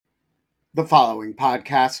The following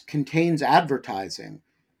podcast contains advertising.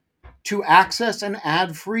 To access an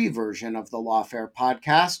ad-free version of the Lawfare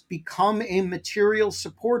podcast, become a material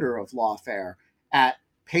supporter of Lawfare at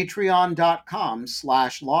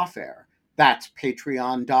patreon.com/lawfare. That's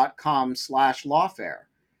patreon.com/lawfare.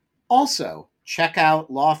 Also, check out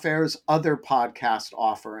Lawfare's other podcast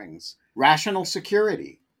offerings: Rational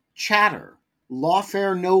Security, Chatter,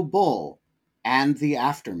 Lawfare No Bull, and The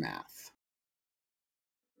Aftermath.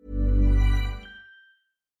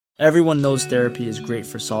 Everyone knows therapy is great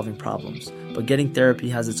for solving problems, but getting therapy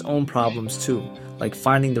has its own problems too, like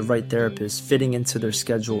finding the right therapist, fitting into their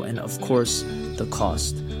schedule, and of course, the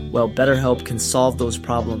cost. Well, BetterHelp can solve those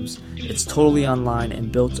problems. It's totally online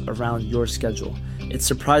and built around your schedule. It's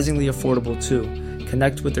surprisingly affordable too.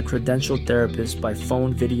 Connect with a credentialed therapist by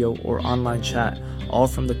phone, video, or online chat, all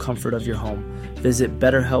from the comfort of your home. Visit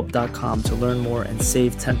BetterHelp.com to learn more and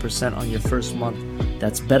save 10% on your first month.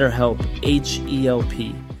 That's BetterHelp,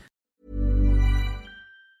 H-E-L-P.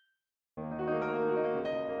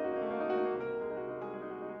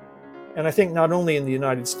 And I think not only in the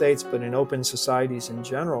United States, but in open societies in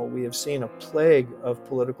general, we have seen a plague of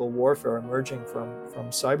political warfare emerging from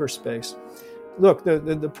cyberspace. Look,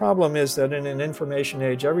 the problem is that in an information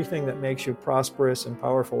age, everything that makes you prosperous and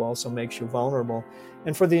powerful also makes you vulnerable.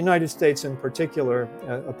 And for the United States in particular,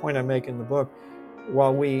 a point I make in the book,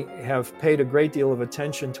 while we have paid a great deal of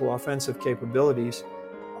attention to offensive capabilities,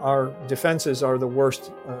 our defenses are the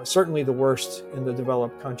worst, certainly the worst in the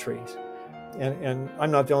developed countries. And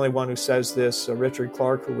I'm not the only one who says this. Richard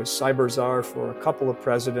Clarke, who was cyber czar for a couple of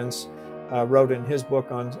presidents, wrote in his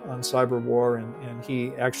book on cyber war, and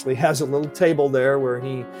he actually has a little table there where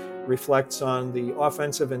he reflects on the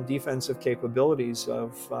offensive and defensive capabilities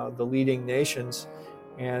of the leading nations.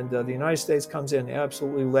 And the United States comes in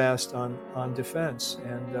absolutely last on defense.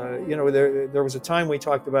 And, there was a time we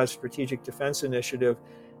talked about a strategic defense initiative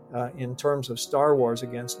in terms of Star Wars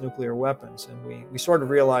against nuclear weapons. And we sort of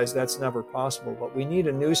realized that's never possible, but we need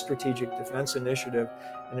a new strategic defense initiative,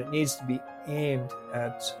 and it needs to be aimed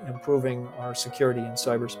at improving our security in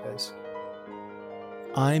cyberspace.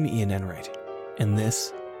 I'm Ian Enright, and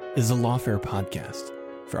this is the Lawfare Podcast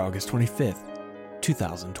for August 25th,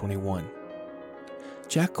 2021.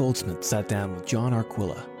 Jack Goldsmith sat down with John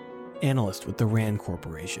Arquilla, analyst with the RAND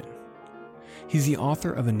Corporation. He's the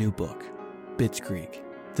author of a new book, Bitskrieg,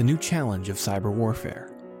 The New Challenge of Cyber Warfare.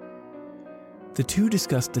 The two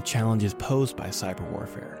discussed the challenges posed by cyber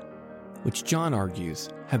warfare, which John argues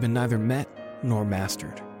have been neither met nor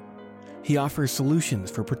mastered. He offers solutions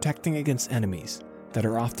for protecting against enemies that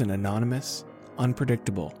are often anonymous,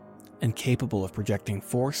 unpredictable, and capable of projecting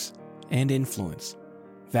force and influence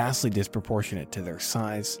vastly disproportionate to their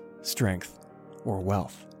size, strength, or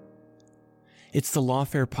wealth. It's the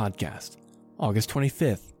Lawfare Podcast, August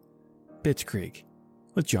 25th, Bitskrieg,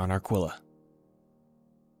 with John Arquilla.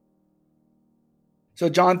 So,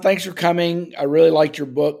 John, thanks for coming. I really liked your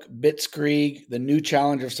book, Bitskrieg, The New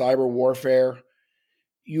Challenge of Cyber Warfare.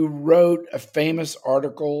 You wrote a famous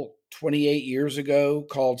article 28 years ago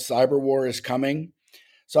called Cyber War is Coming.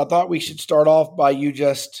 So I thought we should start off by you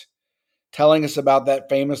just telling us about that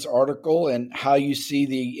famous article and how you see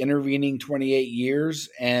the intervening 28 years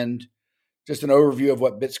and just an overview of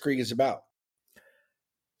what Bitskrieg is about.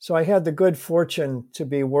 So I had the good fortune to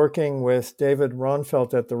be working with David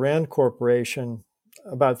Ronfelt at the RAND Corporation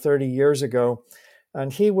about 30 years ago,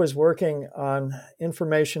 and he was working on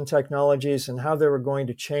information technologies and how they were going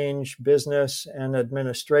to change business and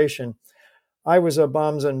administration. I was a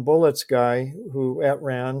bombs and bullets guy who at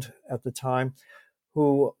RAND at the time,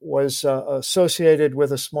 who was associated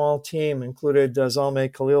with a small team, included Zalmay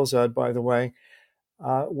Khalilzad, by the way,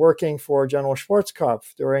 working for General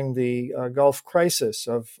Schwarzkopf during the Gulf crisis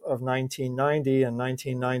of 1990 and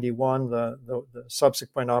 1991, the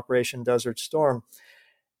subsequent Operation Desert Storm.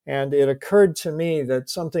 And it occurred to me that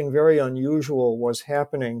something very unusual was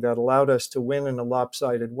happening that allowed us to win in a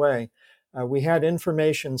lopsided way. We had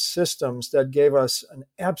information systems that gave us an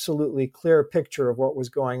absolutely clear picture of what was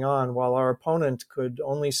going on, while our opponent could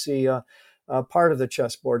only see part of the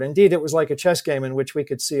chessboard. Indeed, it was like a chess game in which we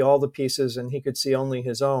could see all the pieces and he could see only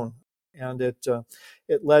his own. And it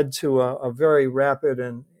led to a very rapid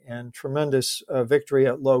and tremendous victory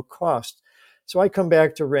at low cost. So I come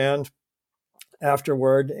back to RAND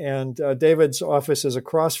afterward, and David's office is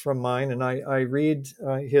across from mine, and I read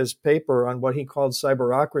his paper on what he called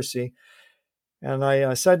cyberocracy. And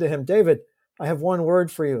I said to him, David, I have one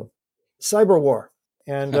word for you, cyber war.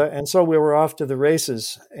 And so we were off to the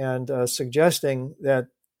races, and suggesting that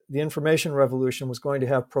the information revolution was going to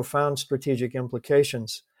have profound strategic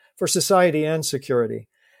implications for society and security.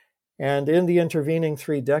 And in the intervening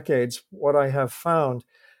 3 decades, what I have found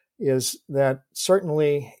is that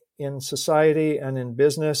certainly in society and in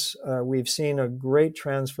business, we've seen a great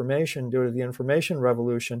transformation due to the information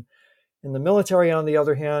revolution. In the military, on the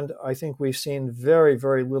other hand, I think we've seen very,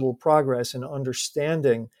 very little progress in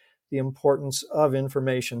understanding the importance of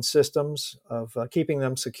information systems, of keeping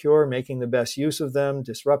them secure, making the best use of them,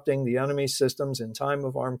 disrupting the enemy's systems in time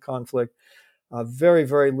of armed conflict. Very,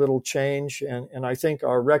 very little change. And I think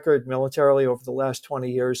our record militarily over the last 20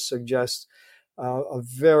 years suggests a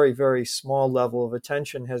very, very small level of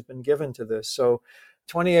attention has been given to this. So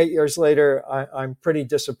 28 years later, I'm pretty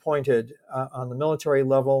disappointed on the military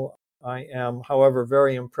level. I am, however,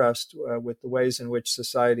 very impressed with the ways in which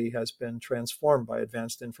society has been transformed by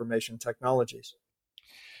advanced information technologies.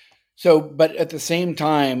 So, but at the same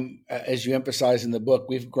time, as you emphasize in the book,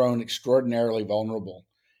 we've grown extraordinarily vulnerable.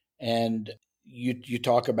 And you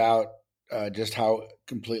talk about just how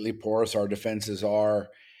completely porous our defenses are.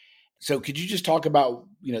 So could you just talk about,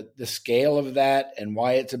 the scale of that and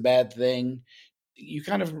why it's a bad thing? You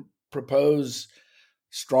kind of propose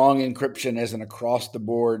strong encryption as an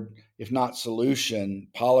across-the-board, if not solution,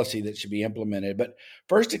 policy that should be implemented. But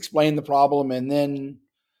first explain the problem, and then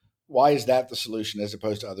why is that the solution as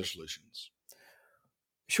opposed to other solutions?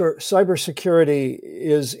 Sure. Cybersecurity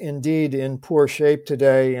is indeed in poor shape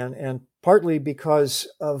today, and partly because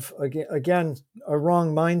of, again, a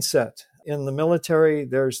wrong mindset. In the military,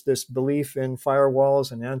 there's this belief in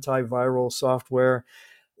firewalls and antiviral software.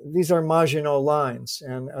 These are Maginot lines.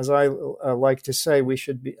 And as I like to say, we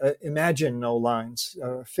should imagine no lines.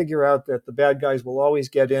 Figure out that the bad guys will always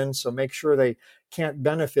get in, so make sure they can't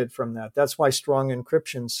benefit from that. That's why strong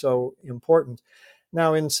encryption is so important.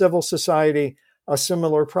 Now, in civil society, a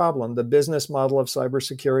similar problem. The business model of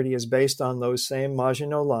cybersecurity is based on those same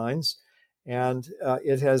Maginot lines, and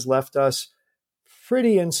it has left us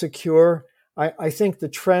pretty insecure. I think the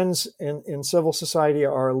trends in civil society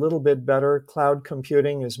are a little bit better. Cloud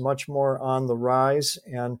computing is much more on the rise,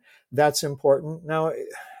 and that's important. Now,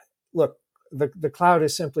 look, the cloud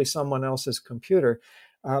is simply someone else's computer,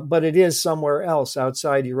 but it is somewhere else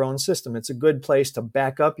outside your own system. It's a good place to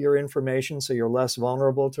back up your information so you're less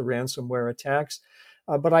vulnerable to ransomware attacks.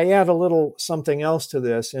 But I add a little something else to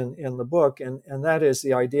this in the book, and that is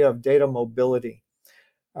the idea of data mobility.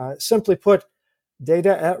 Simply put,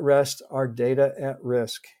 data at rest are data at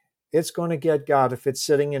risk. It's going to get got if it's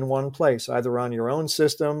sitting in one place, either on your own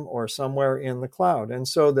system or somewhere in the cloud. And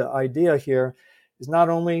so the idea here is not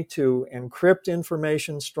only to encrypt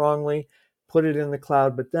information strongly, put it in the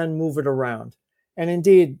cloud, but then move it around. And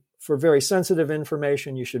indeed, for very sensitive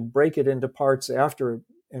information, you should break it into parts after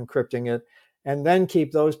encrypting it, and then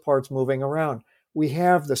keep those parts moving around. We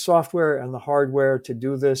have the software and the hardware to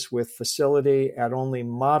do this with facility at only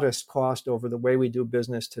modest cost over the way we do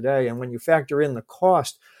business today. And when you factor in the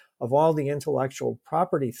cost of all the intellectual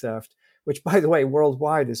property theft, which, by the way,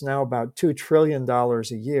 worldwide is now about $2 trillion a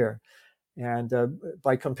year. And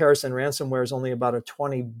by comparison, ransomware is only about a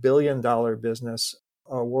 $20 billion business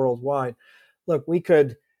worldwide. Look, we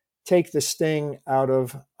could take the sting out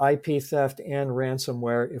of IP theft and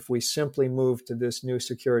ransomware if we simply move to this new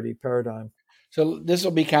security paradigm. So this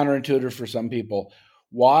will be counterintuitive for some people.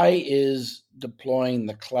 Why is deploying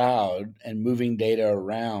the cloud and moving data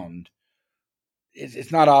around?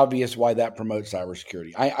 It's not obvious why that promotes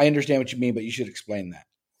cybersecurity. I understand what you mean, but you should explain that.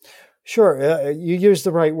 Sure. You used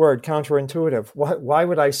the right word, counterintuitive. Why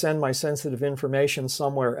would I send my sensitive information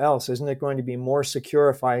somewhere else? Isn't it going to be more secure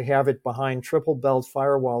if I have it behind triple belt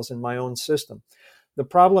firewalls in my own system? The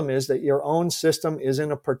problem is that your own system is in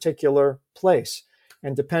a particular place.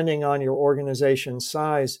 And depending on your organization's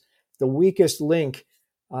size, the weakest link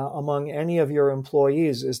among any of your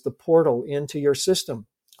employees is the portal into your system.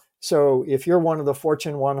 So if you're one of the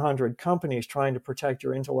Fortune 100 companies trying to protect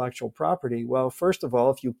your intellectual property, well, first of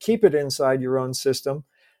all, if you keep it inside your own system,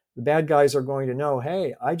 the bad guys are going to know,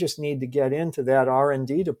 hey, I just need to get into that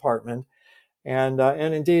R&D department. And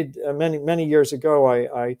indeed, many years ago,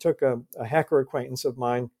 I took a hacker acquaintance of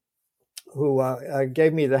mine who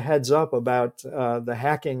gave me the heads up about the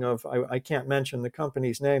hacking of, I can't mention the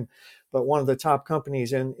company's name, but one of the top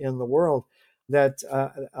companies in the world, that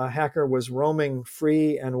a hacker was roaming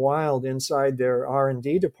free and wild inside their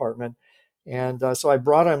R&D department. And so I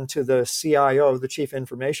brought him to the CIO, the chief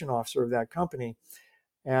information officer of that company.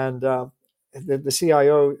 And the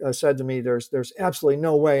CIO said to me, there's absolutely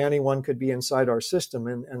no way anyone could be inside our system.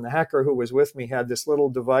 And the hacker who was with me had this little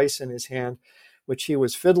device in his hand, which he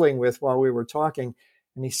was fiddling with while we were talking.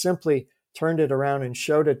 And he simply turned it around and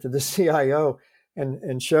showed it to the CIO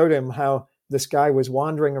and showed him how this guy was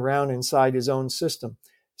wandering around inside his own system.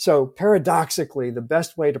 So paradoxically, the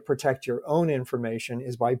best way to protect your own information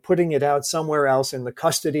is by putting it out somewhere else in the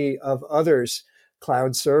custody of others'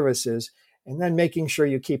 cloud services, and then making sure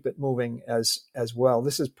you keep it moving as well.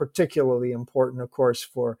 This is particularly important, of course,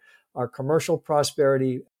 for our commercial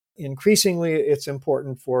prosperity. Increasingly, it's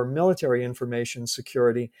important for military information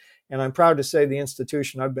security. And I'm proud to say the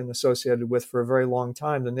institution I've been associated with for a very long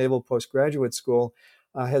time, the Naval Postgraduate School,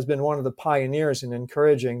 has been one of the pioneers in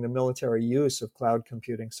encouraging the military use of cloud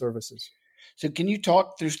computing services. So can you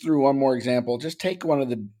talk through one more example? Just take one of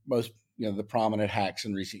the most, the prominent hacks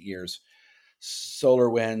in recent years,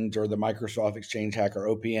 SolarWinds or the Microsoft Exchange hack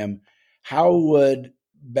or OPM. How would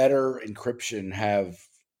better encryption have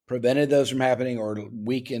prevented those from happening or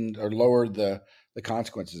weakened or lowered the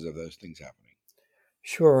consequences of those things happening?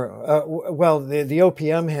 Sure. Well, the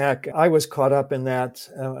OPM hack, I was caught up in that.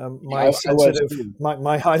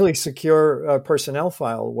 My highly secure personnel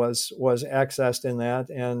file was accessed in that,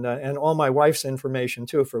 and all my wife's information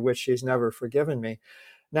too, for which she's never forgiven me.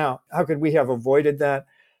 Now, how could we have avoided that?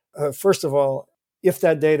 First of all, if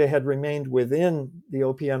that data had remained within the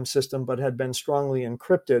OPM system but had been strongly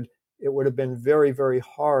encrypted, it would have been very, very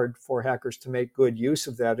hard for hackers to make good use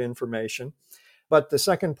of that information. But the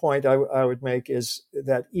second point I would make is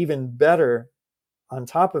that even better on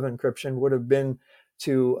top of encryption would have been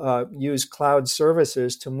to use cloud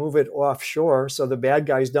services to move it offshore so the bad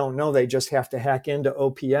guys don't know. They just have to hack into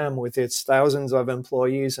OPM with its thousands of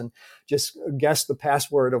employees and just guess the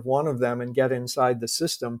password of one of them and get inside the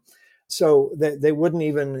system. So they wouldn't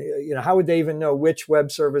even, how would they even know which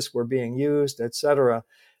web service were being used, et cetera?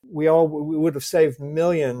 We would have saved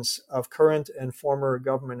millions of current and former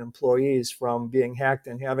government employees from being hacked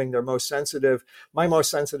and having my most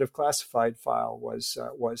sensitive classified file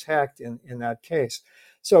was hacked in that case.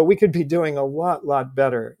 So we could be doing a lot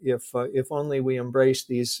better if only we embrace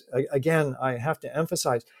these. Again, I have to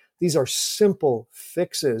emphasize, these are simple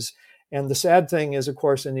fixes. And the sad thing is, of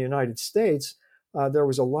course, in the United States, there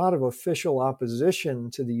was a lot of official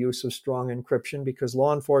opposition to the use of strong encryption because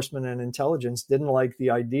law enforcement and intelligence didn't like the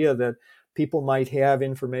idea that people might have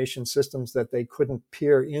information systems that they couldn't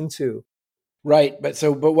peer into. Right. But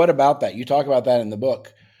what about that? You talk about that in the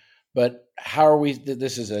book, but how are we?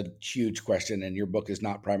 This is a huge question, and your book is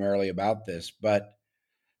not primarily about this, but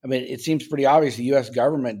I mean, it seems pretty obvious the U.S.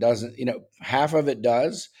 government doesn't, half of it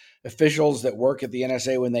does. Officials that work at the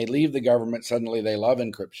NSA, when they leave the government, suddenly they love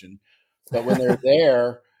encryption. But when they're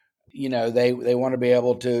there, they want to be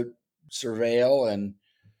able to surveil and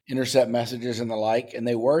intercept messages and the like, and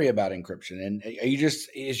they worry about encryption. And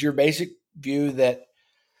is your basic view that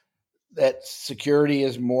security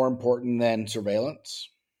is more important than surveillance?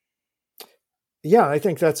 Yeah, I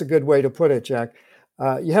think that's a good way to put it, Jack.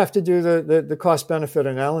 You have to do the cost-benefit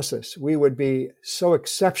analysis. We would be so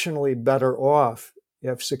exceptionally better off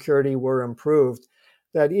if security were improved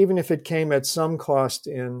that even if it came at some cost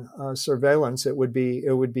in surveillance, it would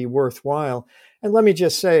be worthwhile. And let me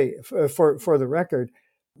just say, for the record,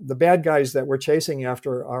 the bad guys that we're chasing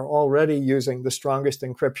after are already using the strongest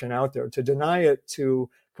encryption out there. To deny it to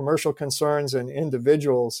commercial concerns and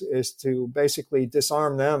individuals is to basically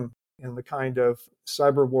disarm them in the kind of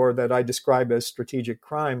cyber war that I describe as strategic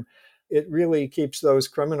crime. It really keeps those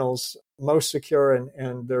criminals most secure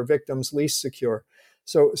and their victims least secure.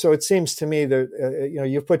 So it seems to me that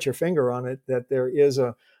you've put your finger on it, that there is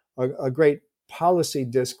a great policy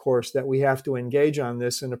discourse that we have to engage on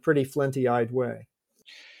this in a pretty flinty-eyed way.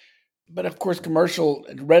 But of course, commercial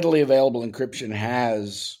readily available encryption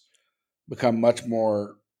has become much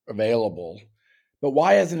more available. But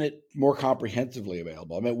why isn't it more comprehensively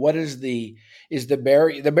available? I mean, what is the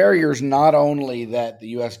barrier? The barrier is not only that the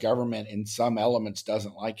U.S. government in some elements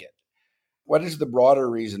doesn't like it. What is the broader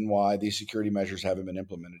reason why these security measures haven't been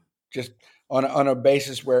implemented, just on a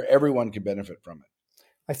basis where everyone can benefit from it?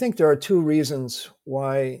 I think there are two reasons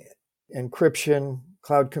why encryption,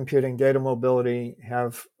 cloud computing, data mobility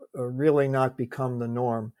have really not become the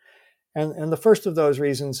norm. And the first of those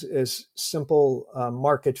reasons is simple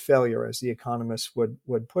market failure, as the economists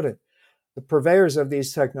would put it. The purveyors of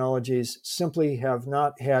these technologies simply have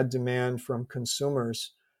not had demand from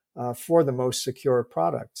consumers for the most secure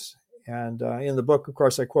products. And in the book, of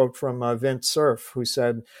course, I quote from Vint Cerf, who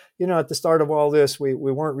said, at the start of all this, we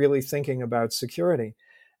weren't really thinking about security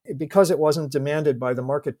because it wasn't demanded by the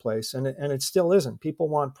marketplace. And it still isn't. People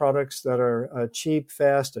want products that are cheap,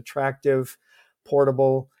 fast, attractive,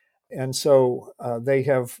 portable. And so they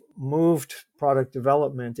have moved product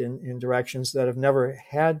development in directions that have never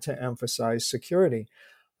had to emphasize security.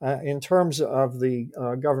 In terms of the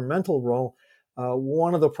governmental role,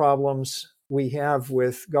 one of the problems we have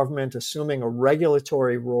with government assuming a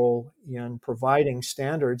regulatory role in providing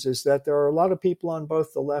standards is that there are a lot of people on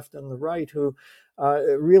both the left and the right who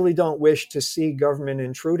really don't wish to see government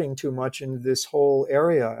intruding too much into this whole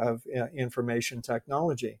area of information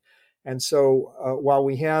technology. And so while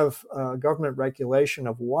we have government regulation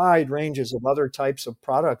of wide ranges of other types of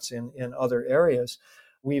products in other areas,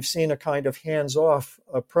 we've seen a kind of hands-off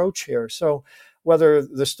approach here. So whether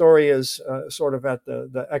the story is sort of at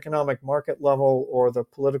the economic market level or the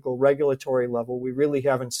political regulatory level, we really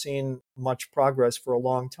haven't seen much progress for a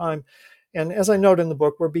long time. And as I note in the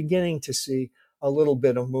book, we're beginning to see a little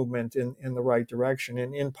bit of movement in the right direction,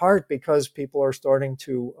 and in part because people are starting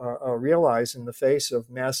to realize in the face of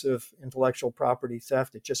massive intellectual property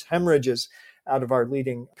theft, it just hemorrhages out of our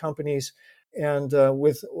leading companies. And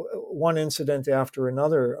with one incident after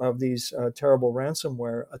another of these terrible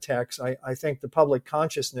ransomware attacks, I think the public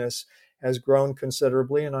consciousness has grown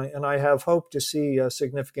considerably, and I have hope to see a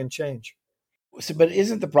significant change. So, but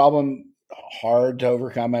isn't the problem hard to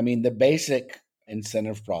overcome? I mean, the basic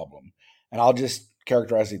incentive problem, and I'll just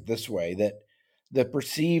characterize it this way, that the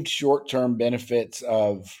perceived short-term benefits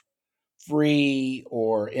of free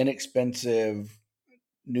or inexpensive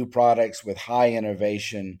new products with high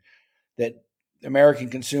innovation, that American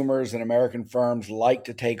consumers and American firms like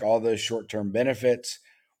to take all those short-term benefits.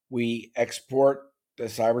 We export the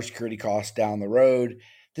cybersecurity costs down the road.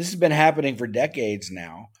 This has been happening for decades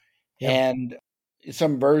now. Yeah. And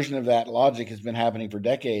some version of that logic has been happening for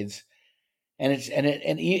decades.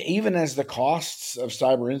 And even as the costs of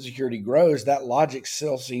cyber insecurity grows, that logic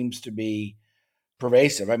still seems to be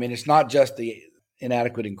pervasive. I mean, it's not just the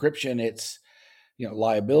inadequate encryption, it's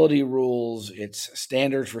liability rules, it's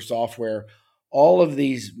standards for software. All of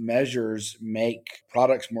these measures make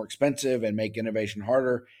products more expensive and make innovation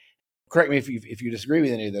harder. Correct me if you disagree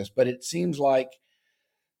with any of this, but it seems like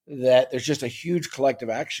that there's just a huge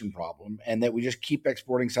collective action problem and that we just keep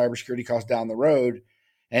exporting cybersecurity costs down the road.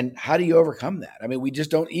 And how do you overcome that? I mean, we just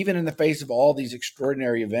don't, even in the face of all these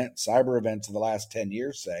extraordinary events, cyber events of the last 10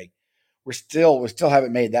 years, say, we still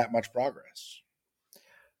haven't made that much progress.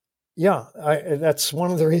 Yeah, that's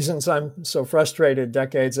one of the reasons I'm so frustrated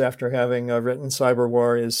decades after having written Cyber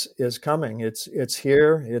War is coming. It's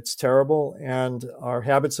here, it's terrible, and our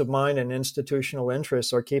habits of mind and institutional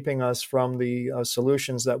interests are keeping us from the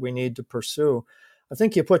solutions that we need to pursue. I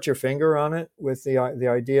think you put your finger on it with the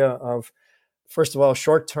idea of, first of all,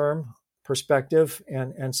 short-term perspective,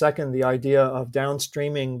 and second, the idea of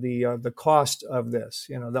downstreaming the cost of this.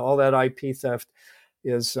 All that IP theft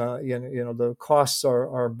is the costs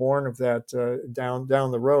are born of that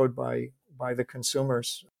down the road by the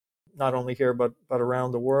consumers, not only here but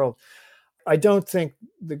around the world. I don't think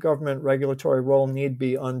the government regulatory role need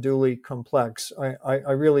be unduly complex.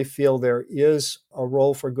 I really feel there is a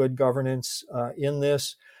role for good governance in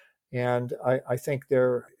this, and I think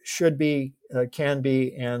there should be, can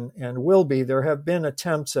be, and will be. There have been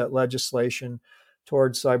attempts at legislation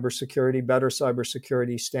towards cybersecurity, better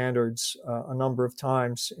cybersecurity standards a number of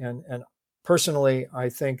times. And personally, I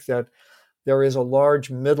think that there is a large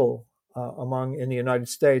middle in the United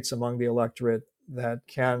States, among the electorate, that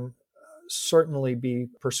can certainly be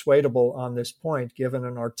persuadable on this point, given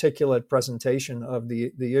an articulate presentation of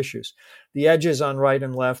the issues. The edges on right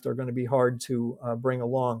and left are going to be hard to bring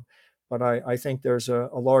along, but I think there's a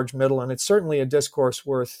large middle, and it's certainly a discourse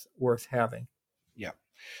worth having. Yeah.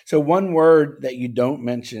 So one word that you don't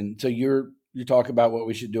mention, so you talk about what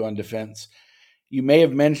we should do on defense. You may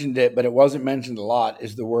have mentioned it, but it wasn't mentioned a lot,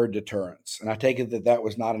 is the word deterrence. And I take it that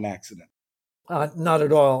was not an accident. Not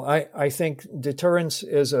at all. I think deterrence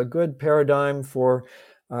is a good paradigm for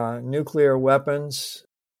nuclear weapons.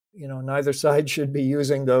 Neither side should be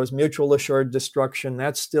using those. Mutual assured destruction,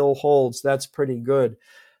 that still holds. That's pretty good.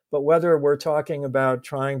 But whether we're talking about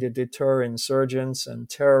trying to deter insurgents and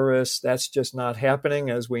terrorists, that's just not happening,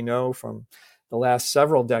 as we know from the last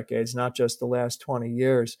several decades, not just the last 20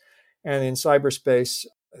 years. And in cyberspace,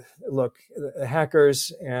 look,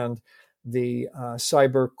 hackers and the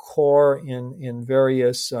cyber core in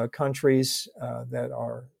various countries that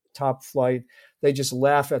are top flight, they just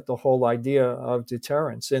laugh at the whole idea of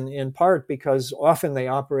deterrence, in part because often they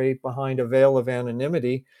operate behind a veil of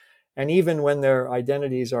anonymity. And even when their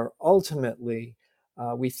identities are ultimately,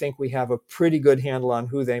 we think we have a pretty good handle on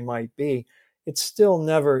who they might be, it's still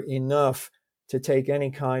never enough to take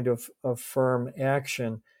any kind of firm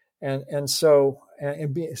action. And so,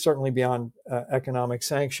 certainly beyond economic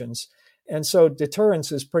sanctions. And so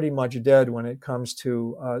deterrence is pretty much dead when it comes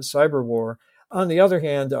to cyber war. On the other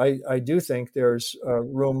hand, I do think there's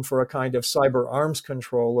room for a kind of cyber arms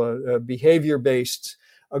control, a behavior-based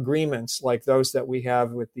agreements like those that we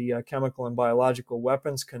have with the chemical and biological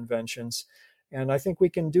weapons conventions. And I think we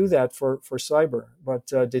can do that for cyber. But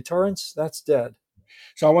deterrence, that's dead.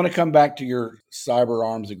 So I want to come back to your cyber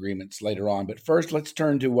arms agreements later on. But first, let's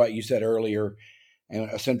turn to what you said earlier and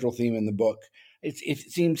a central theme in the book. It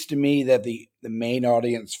seems to me that the main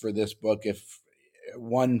audience for this book, if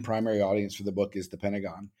one primary audience for the book, is the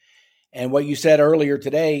Pentagon. And what you said earlier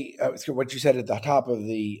today, what you said at the top of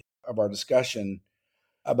our discussion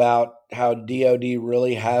about how DoD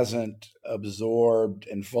really hasn't absorbed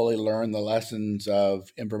and fully learned the lessons of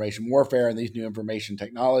information warfare and these new information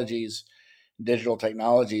technologies, digital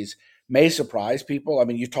technologies, may surprise people. I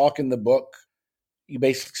mean, you talk in the book, you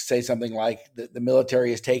basically say something like the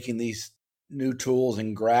military is taking these new tools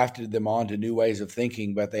and grafted them onto new ways of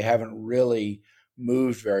thinking, but they haven't really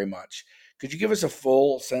moved very much. Could you give us a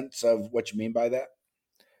full sense of what you mean by that?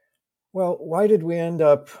 Well, why did we end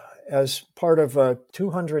up as part of a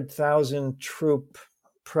 200,000 troop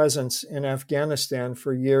presence in Afghanistan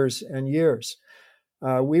for years and years?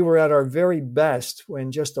 We were at our very best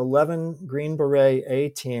when just 11 Green Beret A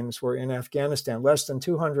teams were in Afghanistan, less than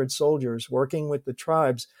 200 soldiers working with the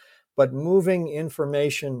tribes, but moving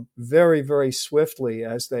information very, very swiftly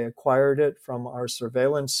as they acquired it from our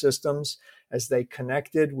surveillance systems, as they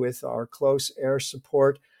connected with our close air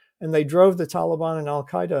support, and they drove the Taliban and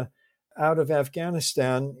Al-Qaeda out of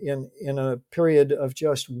Afghanistan in a period of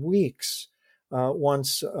just weeks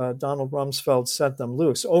once Donald Rumsfeld set them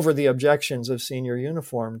loose over the objections of senior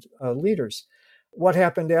uniformed leaders. What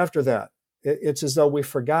happened after that? It's as though we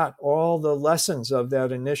forgot all the lessons of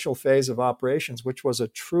that initial phase of operations, which was a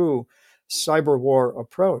true cyber war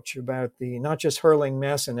approach about the not just hurling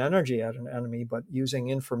mass and energy at an enemy, but using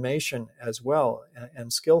information as well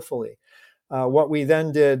and skillfully. What we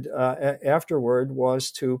then did afterward was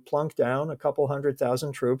to plunk down a couple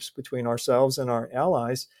 100,000 troops between ourselves and our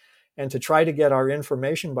allies, and to try to get our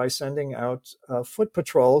information by sending out foot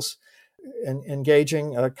patrols and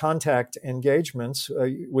engaging contact engagements,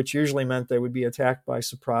 which usually meant they would be attacked by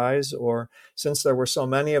surprise, or since there were so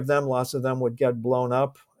many of them, lots of them would get blown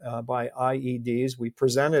up by IEDs. We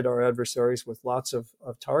presented our adversaries with lots of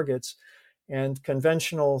targets. And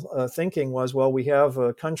conventional thinking was, well, we have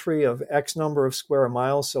a country of X number of square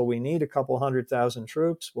miles, so we need a couple 100,000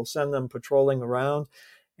 troops. We'll send them patrolling around,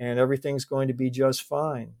 and everything's going to be just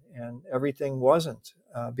fine. And everything wasn't,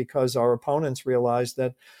 because our opponents realized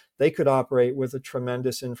that they could operate with a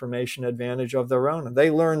tremendous information advantage of their own. And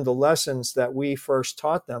they learned the lessons that we first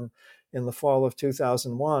taught them in the fall of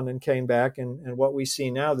 2001 and came back. And what we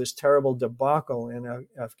see now, this terrible debacle in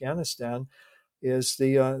Afghanistan, is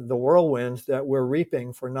the whirlwind that we're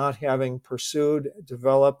reaping for not having pursued,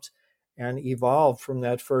 developed, and evolved from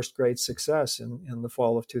that first great success in the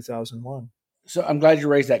fall of 2001. So I'm glad you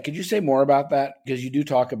raised that. Could you say more about that? Because you do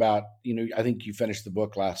talk about, I think you finished the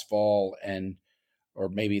book last fall or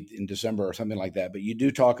maybe in December or something like that, but you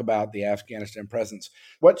do talk about the Afghanistan presence.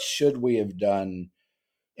 What should we have done,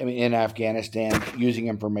 in Afghanistan using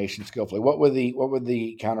information skillfully? What would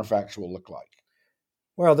the counterfactual look like?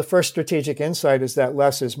 Well, the first strategic insight is that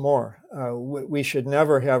less is more. We should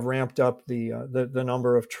never have ramped up the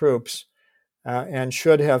number of troops and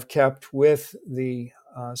should have kept with the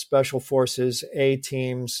Special Forces A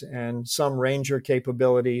teams and some Ranger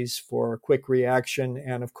capabilities for quick reaction.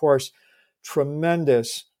 And of course,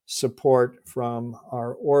 tremendous support from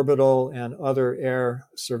our orbital and other air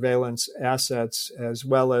surveillance assets, as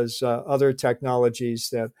well as other technologies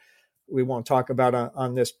that we won't talk about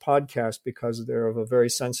on this podcast because they're of a very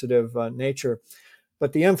sensitive nature.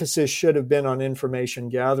 But the emphasis should have been on information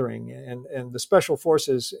gathering. And the Special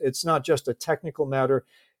Forces, it's not just a technical matter,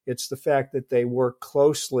 it's the fact that they work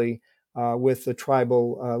closely with the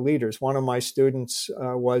tribal leaders. One of my students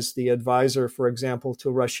was the advisor, for example,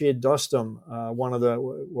 to Rashid Dostum, one of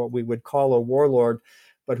what we would call a warlord,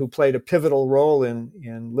 but who played a pivotal role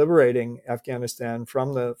in liberating Afghanistan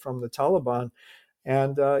from the Taliban.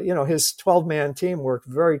 And, his 12-man team worked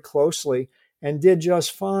very closely and did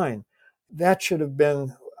just fine. That should have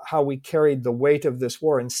been how we carried the weight of this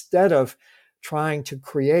war instead of trying to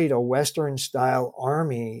create a Western-style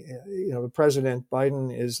army. President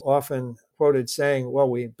Biden is often quoted saying, well,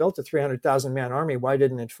 we built a 300,000-man army. Why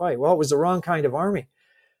didn't it fight? Well, it was the wrong kind of army.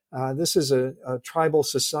 This is a tribal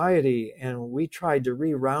society, and we tried to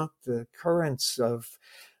reroute the currents of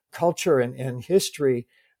culture and history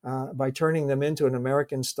by turning them into an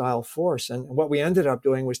American-style force. And what we ended up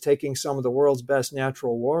doing was taking some of the world's best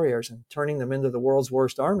natural warriors and turning them into the world's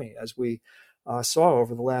worst army as we saw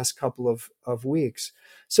over the last couple of weeks.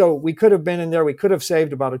 So we could have been in there. We could have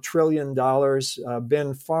saved about $1 trillion,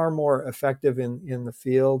 been far more effective in the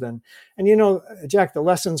field. And Jack, the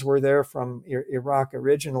lessons were there from Iraq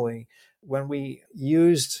originally. When we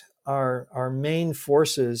used our main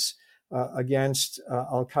forces against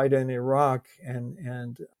al-Qaeda in Iraq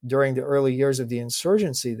and during the early years of the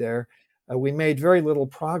insurgency there, we made very little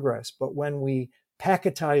progress. But when we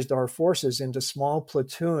packetized our forces into small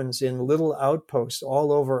platoons in little outposts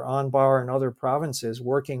all over Anbar and other provinces,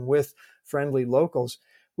 working with friendly locals,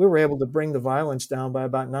 we were able to bring the violence down by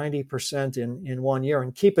about 90% in 1 year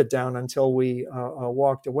and keep it down until we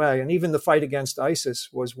walked away. And even the fight against ISIS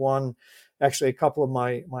was one, actually a couple of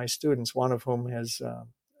my students, one of whom has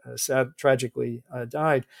tragically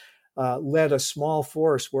died, led a small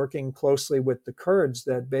force working closely with the Kurds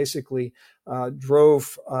that basically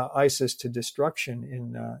drove ISIS to destruction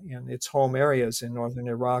in its home areas in northern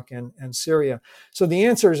Iraq and Syria. So the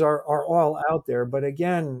answers are all out there. But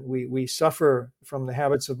again, we suffer from the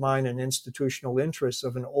habits of mind and institutional interests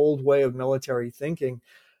of an old way of military thinking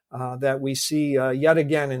that we see yet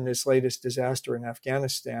again in this latest disaster in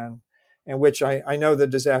Afghanistan. And which I know the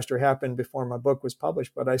disaster happened before my book was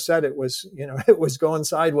published, but I said it was going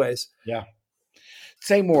sideways. Yeah.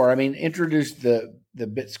 Say more. I mean, introduce the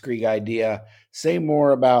Bitskrieg idea. Say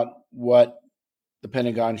more about what the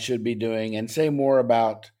Pentagon should be doing, and say more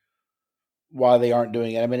about why they aren't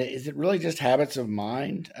doing it. I mean, is it really just habits of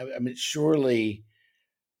mind? I mean, surely,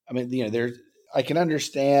 I can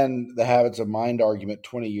understand the habits of mind argument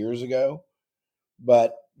 20 years ago,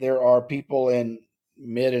 but there are people in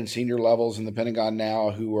mid and senior levels in the Pentagon now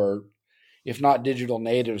who are, if not digital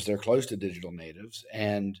natives, they're close to digital natives.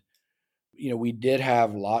 And, we did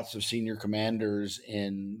have lots of senior commanders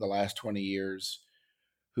in the last 20 years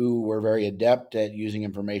who were very adept at using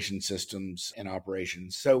information systems and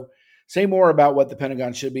operations. So say more about what the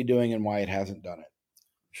Pentagon should be doing and why it hasn't done it.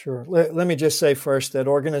 Sure. Let me just say first that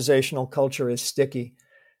organizational culture is sticky.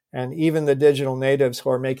 And even the digital natives who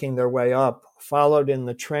are making their way up followed in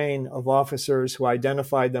the train of officers who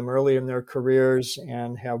identified them early in their careers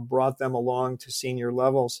and have brought them along to senior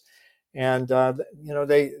levels. And,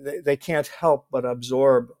 they can't help but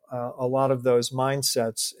absorb a lot of those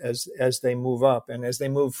mindsets as they move up and as they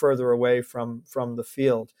move further away from the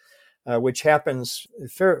field, which happens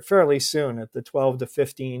fairly soon at the 12 to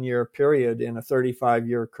 15 year period in a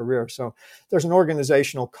 35-year career. So there's an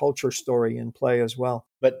organizational culture story in play as well.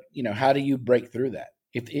 But, how do you break through that?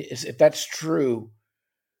 If that's true,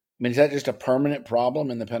 I mean, is that just a permanent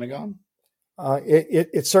problem in the Pentagon?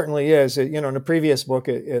 It certainly is. In the previous book,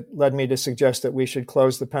 it led me to suggest that we should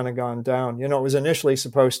close the Pentagon down. It was initially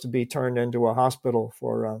supposed to be turned into a hospital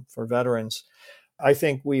for veterans. I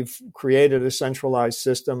think we've created a centralized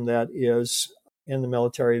system that is in the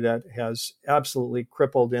military that has absolutely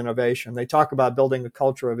crippled innovation. They talk about building a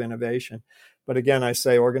culture of innovation. But again, I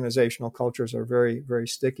say organizational cultures are very, very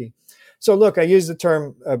sticky. So look, I use the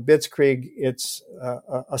term Bitskrieg. It's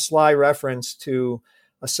a sly reference to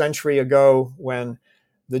a century ago when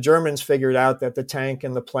the Germans figured out that the tank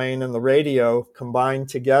and the plane and the radio combined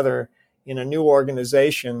together in a new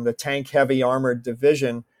organization, the Tank Heavy Armored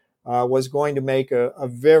Division, was going to make a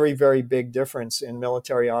very, very big difference in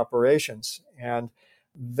military operations. And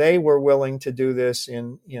they were willing to do this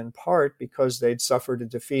in part because they'd suffered a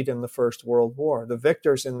defeat in the First World War. The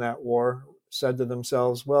victors in that war said to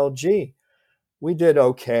themselves, well, gee, we did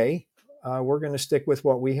okay. We're going to stick with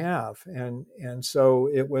what we have. And so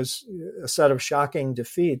it was a set of shocking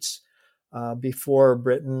defeats before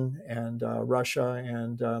Britain and Russia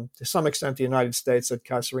and to some extent the United States at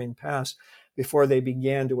Kasserine Pass, before they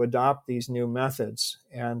began to adopt these new methods.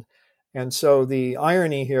 And so the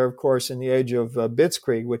irony here, of course, in the age of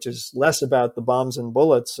Bitskrieg, which is less about the bombs and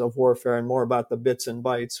bullets of warfare and more about the bits and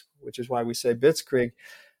bytes, which is why we say Bitskrieg,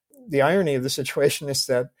 the irony of the situation is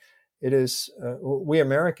that it is we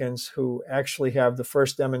Americans who actually have the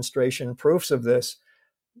first demonstration proofs of this,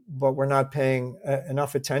 but we're not paying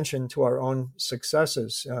enough attention to our own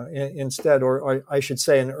successes. Instead, or I should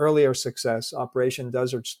say an earlier success, Operation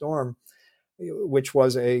Desert Storm, which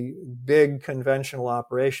was a big conventional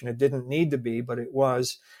operation. It didn't need to be, but it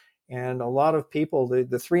was. And a lot of people,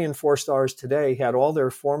 the 3 and 4 stars today, had all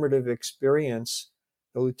their formative experience,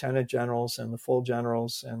 the lieutenant generals and the full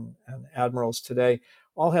generals and admirals today,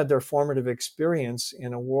 all had their formative experience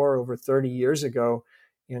in a war over 30 years ago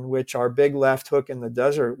in which our big left hook in the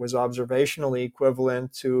desert was observationally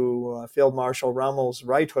equivalent to Field Marshal Rommel's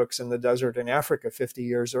right hooks in the desert in Africa 50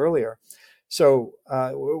 years earlier. So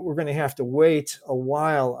we're going to have to wait a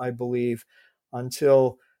while, I believe,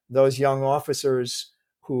 until those young officers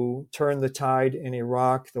who turned the tide in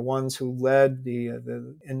Iraq, the ones who led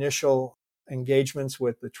the initial engagements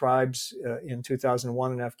with the tribes in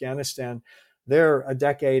 2001 in Afghanistan, they're a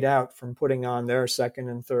decade out from putting on their second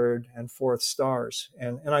and third and fourth stars.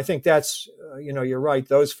 And I think that's, you're right,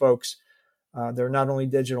 those folks, they're not only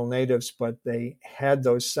digital natives, but they had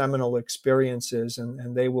those seminal experiences,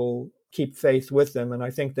 and they will keep faith with them. And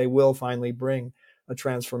I think they will finally bring a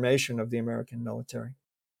transformation of the American military.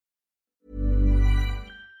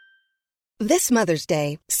 This Mother's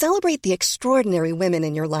Day, celebrate the extraordinary women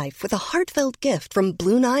in your life with a heartfelt gift from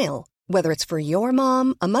Blue Nile. Whether it's for your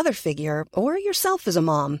mom, a mother figure, or yourself as a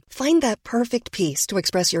mom, find that perfect piece to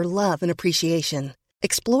express your love and appreciation.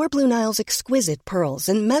 Explore Blue Nile's exquisite pearls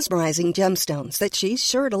and mesmerizing gemstones that she's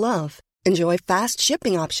sure to love. Enjoy fast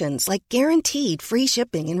shipping options like guaranteed free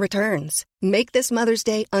shipping and returns. Make this Mother's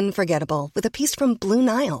Day unforgettable with a piece from Blue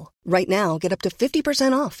Nile. Right now, get up to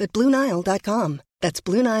 50% off at BlueNile.com. That's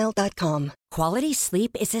BlueNile.com. Quality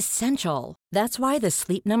sleep is essential. That's why the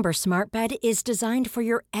Sleep Number Smart Bed is designed for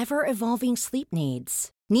your ever-evolving sleep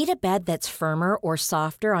needs. Need a bed that's firmer or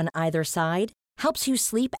softer on either side? Helps you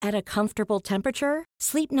sleep at a comfortable temperature?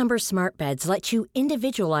 Sleep Number Smart Beds let you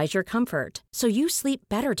individualize your comfort, so you sleep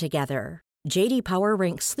better together. J.D. Power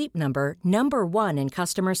ranks Sleep Number number 1 in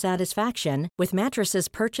customer satisfaction with mattresses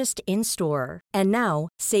purchased in-store. And now,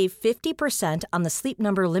 save 50% on the Sleep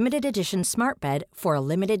Number Limited Edition Smart Bed for a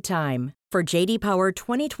limited time. For J.D. Power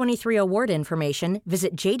 2023 award information,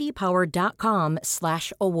 visit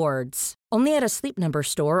jdpower.com/awards. Only at a Sleep Number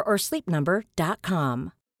store or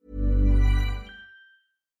sleepnumber.com.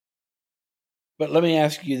 But let me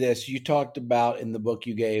ask you this. You talked about in the book,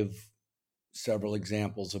 you gave several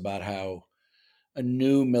examples about how a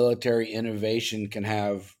new military innovation can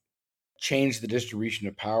have changed the distribution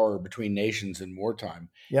of power between nations in wartime,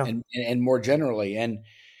 and more generally. And,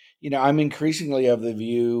 I'm increasingly of the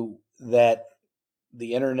view that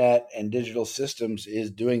the internet and digital systems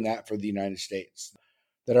is doing that for the United States,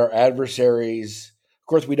 that our adversaries, of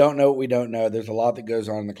course, we don't know what we don't know. There's a lot that goes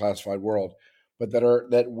on in the classified world, but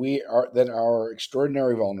that our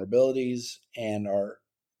extraordinary vulnerabilities and our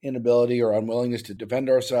inability or unwillingness to defend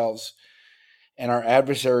ourselves, and our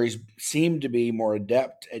adversaries seem to be more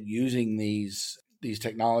adept at using these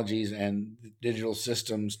technologies and digital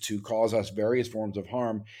systems to cause us various forms of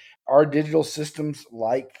harm. Are digital systems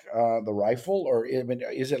like the rifle, or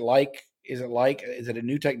is it a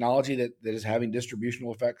new technology that is having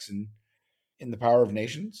distributional effects in the power of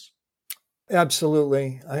nations?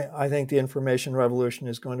 Absolutely. I think the information revolution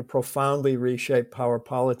is going to profoundly reshape power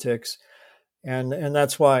politics. And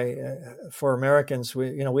that's why for Americans,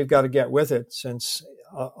 we've got to get with it, since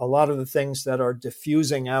a lot of the things that are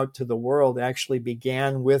diffusing out to the world actually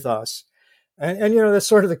began with us. And that's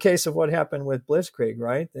sort of the case of what happened with Blitzkrieg,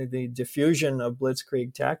 right? The diffusion of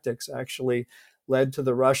Blitzkrieg tactics actually led to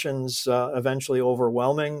the Russians eventually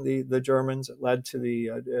overwhelming the Germans. It led to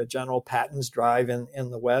the General Patton's drive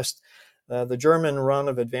in the West. The German run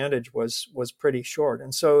of advantage was pretty short.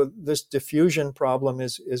 And so this diffusion problem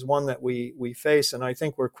is one that we face, and I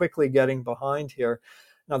think we're quickly getting behind here.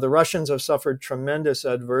 Now, the Russians have suffered tremendous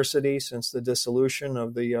adversity since the dissolution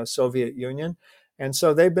of the Soviet Union, and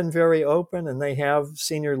so they've been very open, and they have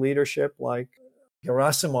senior leadership like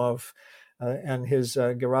Gerasimov, and his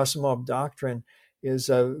Gerasimov doctrine is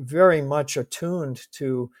very much attuned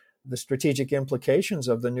to the strategic implications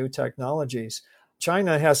of the new technologies.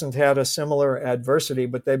 China hasn't had a similar adversity,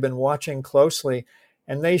 but they've been watching closely,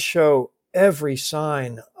 and they show every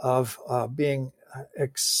sign of being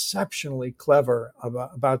exceptionally clever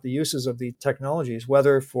about the uses of the technologies,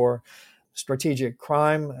 whether for strategic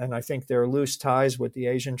crime, and I think their loose ties with the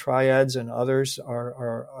Asian triads and others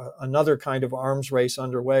are another kind of arms race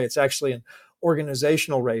underway. It's actually an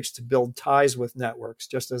organizational race to build ties with networks,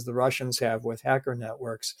 just as the Russians have with hacker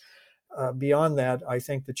networks. Beyond that, I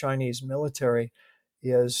think the Chinese military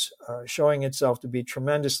is showing itself to be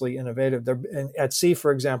tremendously innovative. At sea,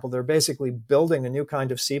 for example, they're basically building a new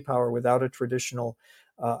kind of sea power without a traditional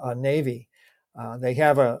navy. They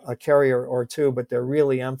have a carrier or two, but they're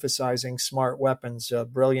really emphasizing smart weapons,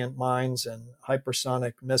 brilliant mines and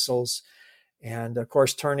hypersonic missiles. And of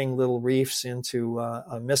course, turning little reefs into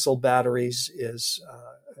missile batteries is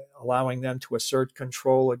allowing them to assert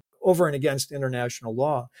control over and against international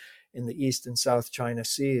law in the East and South China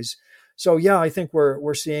Seas. So yeah, I think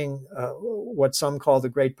we're seeing what some call the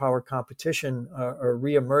great power competition are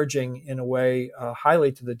reemerging in a way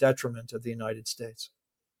highly to the detriment of the United States.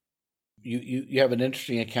 You have an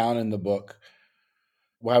interesting account in the book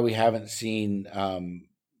why we haven't seen,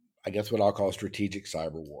 I guess what I'll call, strategic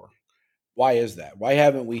cyber war. Why is that? Why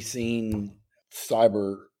haven't we seen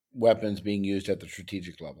cyber weapons being used at the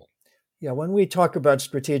strategic level. Yeah, when we talk about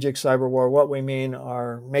strategic cyber war, what we mean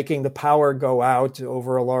are making the power go out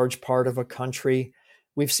over a large part of a country.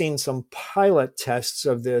 We've seen some pilot tests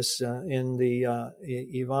of this in the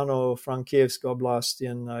Ivano-Frankivsk Oblast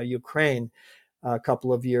in Ukraine a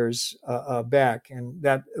couple of years back, and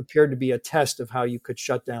that appeared to be a test of how you could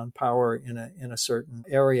shut down power in a certain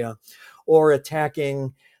area, or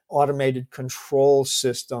attacking automated control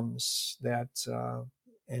systems that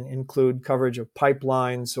and include coverage of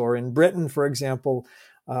pipelines. Or in Britain, for example,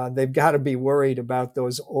 they've got to be worried about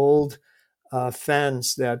those old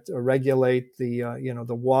fens that regulate the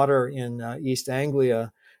water in East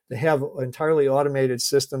Anglia. They have entirely automated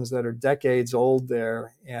systems that are decades old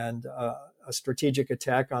there, and a strategic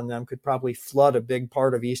attack on them could probably flood a big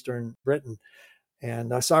part of eastern Britain.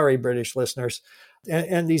 And sorry, British listeners.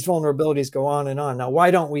 And these vulnerabilities go on and on. Now, why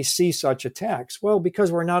don't we see such attacks? Well,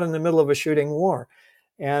 because we're not in the middle of a shooting war.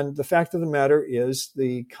 And the fact of the matter is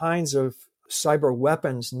the kinds of cyber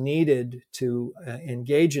weapons needed to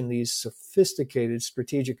engage in these sophisticated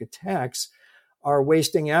strategic attacks are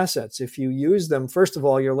wasting assets. If you use them, first of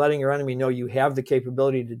all, you're letting your enemy know you have the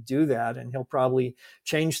capability to do that, and he'll probably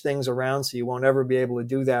change things around so you won't ever be able to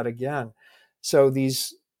do that again. So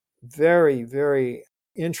these very, very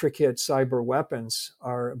intricate cyber weapons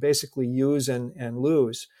are basically use and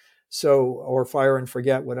lose. So, or fire and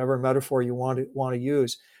forget, whatever metaphor you want to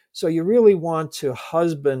use. So you really want to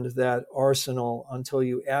husband that arsenal until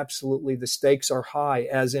you absolutely, the stakes are high,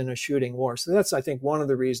 as in a shooting war. So that's, I think, one of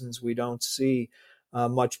the reasons we don't see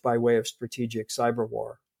much by way of strategic cyber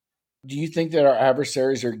war. Do you think that our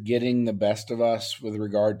adversaries are getting the best of us with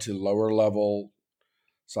regard to lower level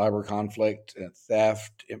cyber conflict,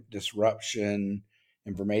 theft, disruption,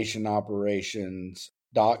 information operations,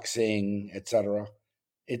 doxing, etc.?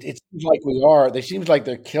 It seems like we are. It seems like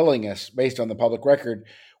they're killing us based on the public record.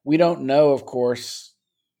 We don't know, of course.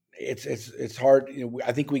 It's hard.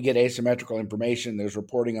 I think we get asymmetrical information. There's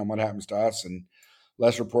reporting on what happens to us and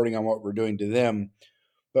less reporting on what we're doing to them.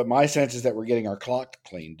 But my sense is that we're getting our clock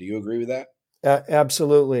clean. Do you agree with that?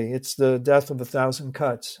 Absolutely. It's the death of a thousand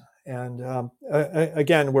cuts. And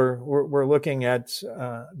again, we're looking at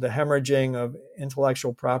the hemorrhaging of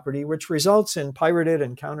intellectual property, which results in pirated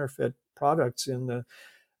and counterfeit products in the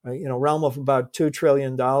realm of about $2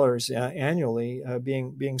 trillion annually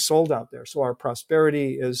being sold out there. So our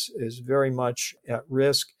prosperity is very much at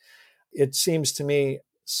risk. It seems to me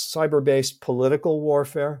cyber-based political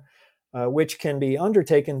warfare, which can be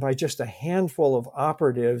undertaken by just a handful of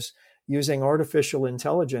operatives using artificial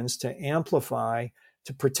intelligence to amplify,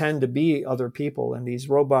 to pretend to be other people. And these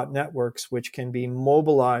robot networks, which can be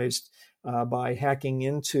mobilized by hacking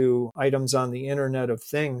into items on the Internet of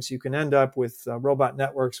Things, you can end up with robot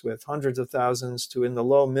networks with hundreds of thousands to in the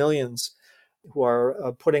low millions who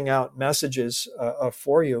are putting out messages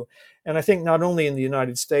for you. And I think not only in the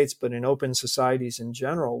United States, but in open societies in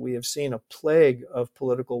general, we have seen a plague of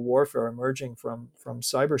political warfare emerging from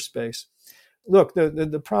cyberspace. Look,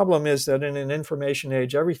 the problem is that in an information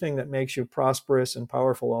age, everything that makes you prosperous and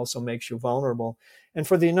powerful also makes you vulnerable. And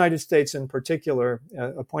for the United States in particular,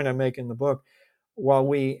 a point I make in the book, while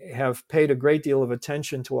we have paid a great deal of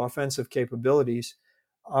attention to offensive capabilities,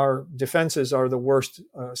 our defenses are the worst,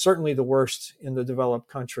 certainly the worst in the developed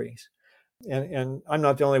countries. And I'm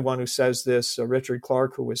not the only one who says this. Richard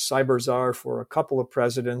Clarke, who was cyber czar for a couple of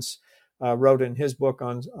presidents, wrote in his book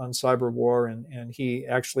on cyber war, and he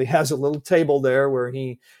actually has a little table there where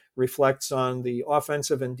he reflects on the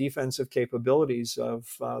offensive and defensive capabilities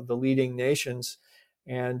of the leading nations.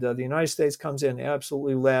 And the United States comes in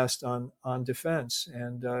absolutely last on defense.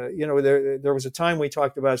 And, there was a time we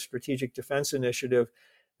talked about strategic defense initiative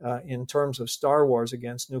in terms of Star Wars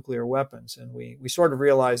against nuclear weapons. And we sort of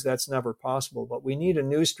realized that's never possible, but we need a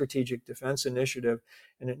new strategic defense initiative,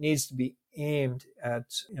 and it needs to be aimed at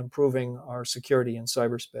improving our security in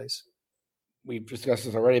cyberspace. We've discussed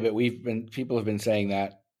this already, but people have been saying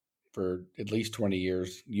that for at least 20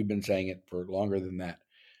 years. You've been saying it for longer than that,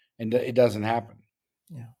 and it doesn't happen.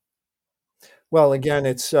 Yeah. Well, again,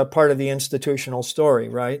 it's part of the institutional story,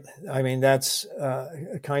 right? I mean, that's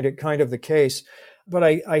kind of the case. But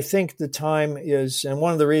I think the time is, and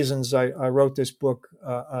one of the reasons I wrote this book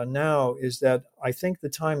now is that I think the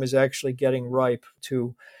time is actually getting ripe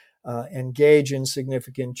to engage in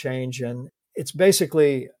significant change. And it's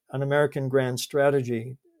basically an American grand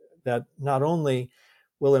strategy that not only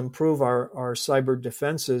will improve our cyber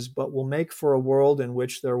defenses, but will make for a world in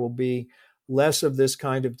which there will be less of this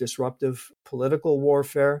kind of disruptive political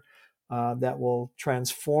warfare that will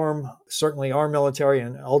transform certainly our military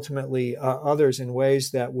and ultimately others in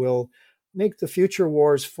ways that will make the future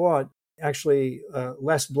wars fought actually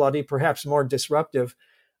less bloody, perhaps more disruptive,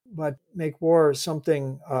 but make war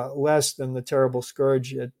something less than the terrible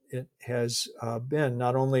scourge it has been,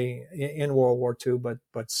 not only in World War II,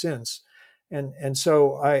 but since. And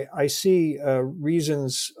so I see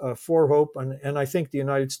reasons for hope, and I think the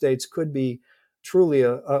United States could be truly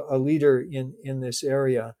a leader in this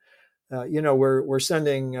area. We're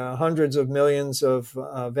sending hundreds of millions of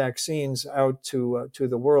vaccines out to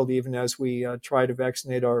the world, even as we try to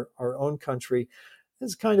vaccinate our own country.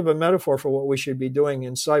 It's kind of a metaphor for what we should be doing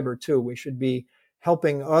in cyber too. We should be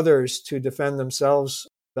helping others to defend themselves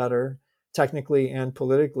better, technically and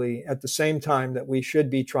politically, at the same time that we should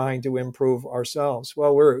be trying to improve ourselves.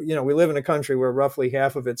 Well, we live in a country where roughly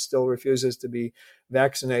half of it still refuses to be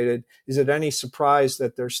vaccinated. Is it any surprise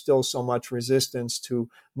that there's still so much resistance to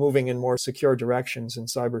moving in more secure directions in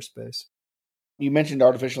cyberspace? You mentioned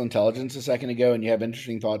artificial intelligence a second ago, and you have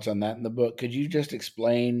interesting thoughts on that in the book. Could you just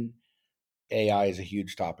explain, AI is a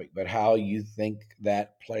huge topic, but how you think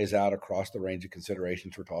that plays out across the range of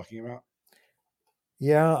considerations we're talking about?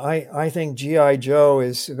 Yeah, I think G.I. Joe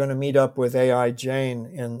is going to meet up with AI Jane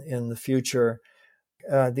in the future.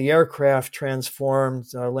 The aircraft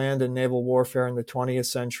transformed land and naval warfare in the 20th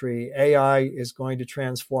century. AI is going to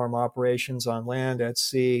transform operations on land, at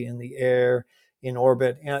sea, in the air, in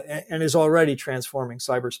orbit, and is already transforming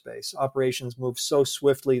cyberspace. Operations move so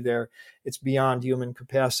swiftly there, it's beyond human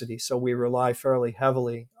capacity. So we rely fairly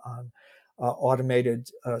heavily on automated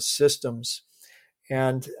systems.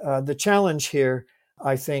 And the challenge here,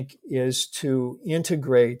 I think, is to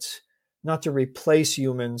integrate, not to replace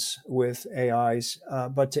humans with AIs,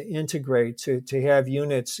 but to integrate, to have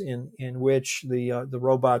units in which the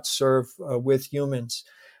robots serve with humans.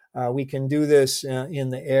 We can do this in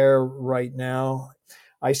the air right now.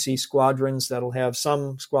 I see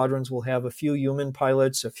some squadrons will have a few human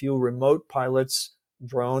pilots, a few remote pilots,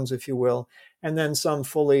 drones, if you will, and then some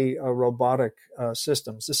fully robotic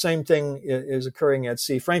systems. The same thing is occurring at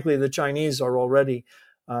sea. Frankly, the Chinese are already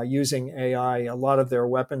using AI. A lot of their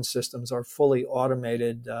weapon systems are fully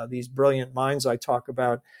automated. These brilliant minds I talk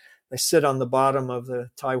about, they sit on the bottom of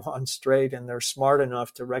the Taiwan Strait, and they're smart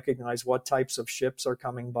enough to recognize what types of ships are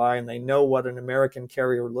coming by, and they know what an American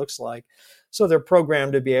carrier looks like. So they're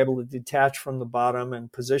programmed to be able to detach from the bottom and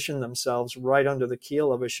position themselves right under the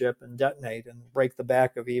keel of a ship and detonate and break the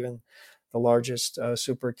back of even the largest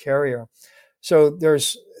super carrier. So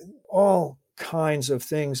there's all kinds of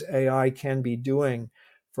things AI can be doing,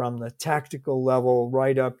 from the tactical level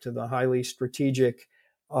right up to the highly strategic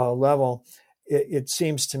level. It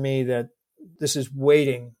seems to me that this is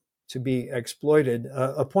waiting to be exploited.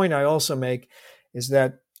 A point I also make is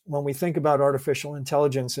that when we think about artificial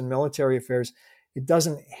intelligence in military affairs, it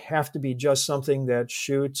doesn't have to be just something that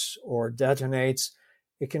shoots or detonates.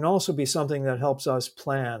 It can also be something that helps us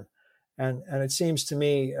plan. And it seems to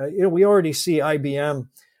me, we already see IBM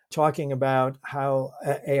talking about how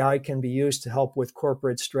AI can be used to help with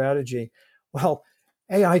corporate strategy. Well,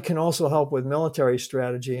 AI can also help with military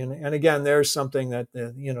strategy. And again, there's something that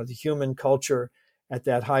the human culture at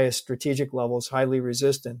that highest strategic level is highly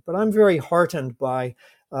resistant. But I'm very heartened by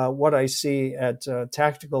what I see at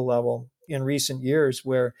tactical level in recent years,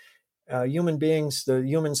 where human beings, the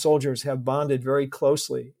human soldiers, have bonded very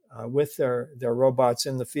closely with their robots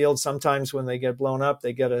in the field. Sometimes when they get blown up,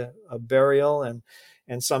 they get a burial, and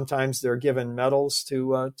sometimes they're given medals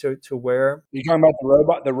to wear. You're talking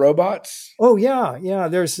about the robots? Oh yeah.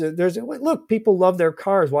 There's look, people love their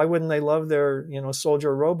cars. Why wouldn't they love their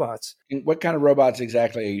soldier robots? And what kind of robots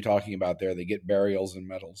exactly are you talking about there? They get burials and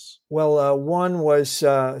medals. Well, one was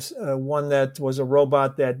one that was a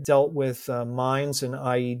robot that dealt with mines and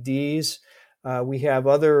IEDs. We have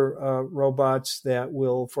other robots that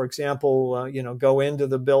will, for example, go into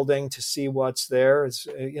the building to see what's there.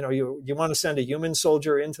 You want to send a human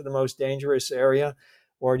soldier into the most dangerous area,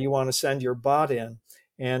 or do you want to send your bot in?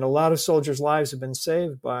 And a lot of soldiers' lives have been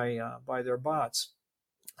saved by their bots.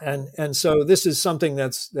 And so this is something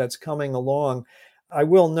that's coming along. I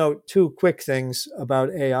will note two quick things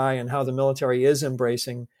about AI and how the military is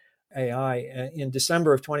embracing AI. In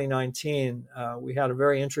December of 2019, we had a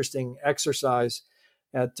very interesting exercise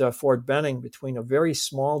at Fort Benning between a very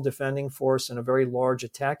small defending force and a very large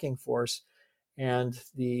attacking force. And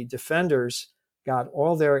the defenders got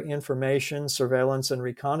all their information, surveillance, and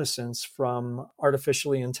reconnaissance from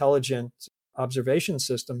artificially intelligent observation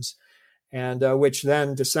systems, and which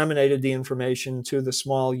then disseminated the information to the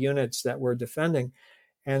small units that were defending.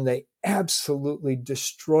 And they absolutely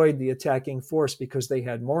destroyed the attacking force because they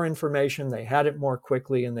had more information, they had it more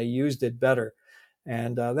quickly, and they used it better.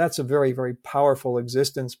 And that's a very, very powerful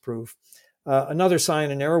existence proof. Another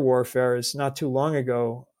sign in air warfare is not too long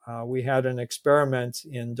ago, We had an experiment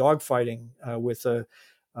in dogfighting with a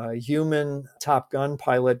human Top Gun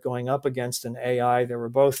pilot going up against an AI. They were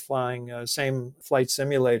both flying same flight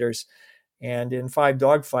simulators. And in 5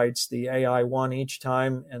 dogfights, the AI won each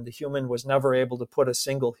time, and the human was never able to put a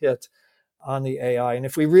single hit on the AI. And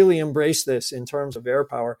if we really embrace this in terms of air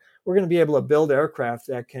power, we're going to be able to build aircraft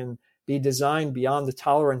that can be designed beyond the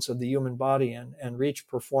tolerance of the human body and reach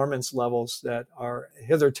performance levels that are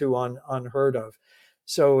hitherto unheard of.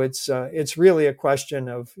 So it's really a question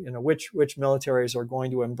of which militaries are going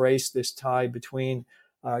to embrace this tie between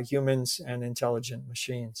humans and intelligent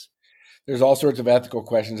machines. There's all sorts of ethical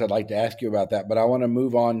questions I'd like to ask you about that, but I want to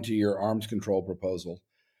move on to your arms control proposal.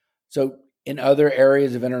 So in other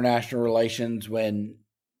areas of international relations,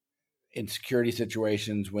 in security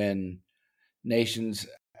situations, when nations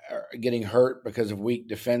are getting hurt because of weak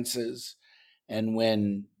defenses, and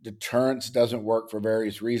when deterrence doesn't work for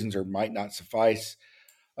various reasons or might not suffice,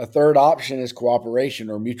 a third option is cooperation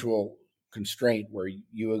or mutual constraint, where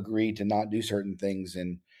you agree to not do certain things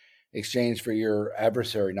in exchange for your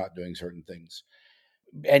adversary not doing certain things.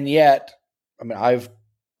 And yet, I've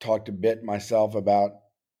talked a bit myself about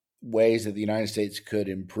ways that the United States could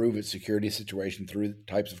improve its security situation through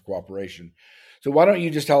types of cooperation. So why don't you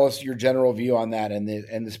just tell us your general view on that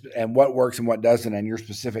and what works and what doesn't, and your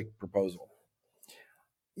specific proposal?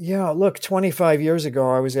 Yeah, look, 25 years ago,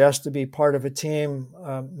 I was asked to be part of a team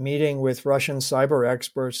meeting with Russian cyber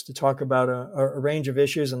experts to talk about a range of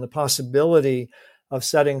issues and the possibility of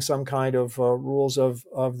setting some kind of rules of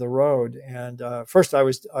the road. And first, I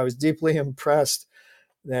was deeply impressed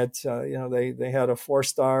that they had a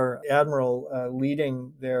 4-star admiral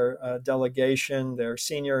leading their delegation, their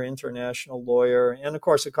senior international lawyer, and of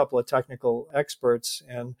course a couple of technical experts.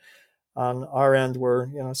 And on our end were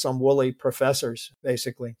some woolly professors,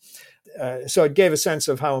 basically. So it gave a sense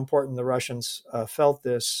of how important the Russians felt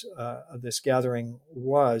this gathering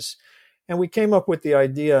was. And we came up with the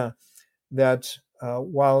idea that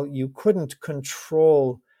while you couldn't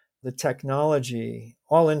control the technology,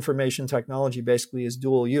 all information technology basically is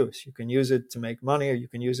dual use. You can use it to make money, or you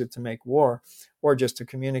can use it to make war, or just to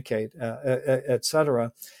communicate,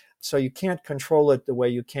 etc. So you can't control it the way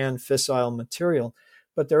you can fissile material.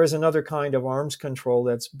 But there is another kind of arms control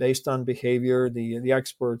that's based on behavior. The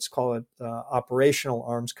experts call it operational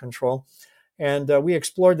arms control. And we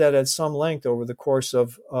explored that at some length over the course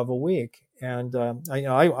of a week. And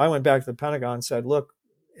I went back to the Pentagon and said, look,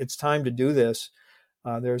 it's time to do this.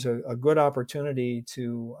 There's a good opportunity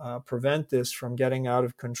to prevent this from getting out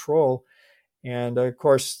of control. And of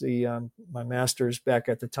course, my masters back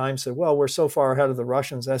at the time said, well, we're so far ahead of the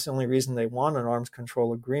Russians. That's the only reason they want an arms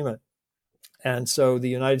control agreement. And so the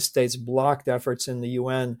United States blocked efforts in the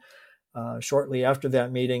UN shortly after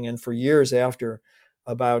that meeting and for years after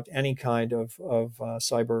about any kind of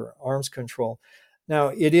cyber arms control. Now,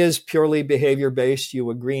 it is purely behavior-based.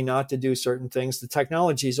 You agree not to do certain things. The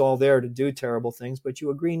technology is all there to do terrible things, but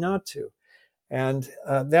you agree not to. And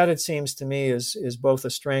that, it seems to me, is both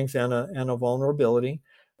a strength and a vulnerability,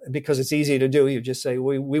 because it's easy to do. You just say,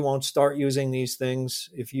 we won't start using these things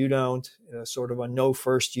if you don't, sort of a no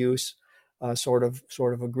first use sort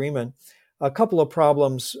of agreement. A couple of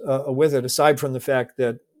problems with it, aside from the fact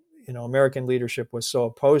that American leadership was so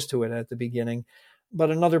opposed to it at the beginning. But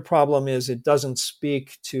another problem is it doesn't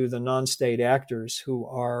speak to the non-state actors who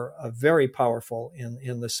are very powerful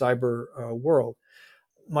in the cyber world.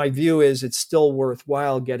 My view is it's still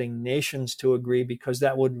worthwhile getting nations to agree, because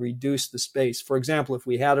that would reduce the space. For example, if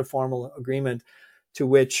we had a formal agreement to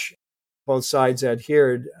which both sides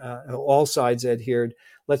adhered, all sides adhered,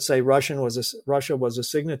 let's say Russia was a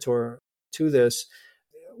signatory to this,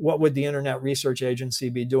 what would the Internet Research Agency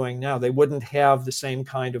be doing now? They wouldn't have the same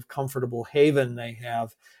kind of comfortable haven they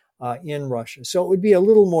have in Russia. So it would be a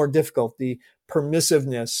little more difficult. The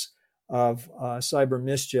permissiveness of cyber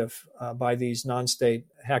mischief by these non-state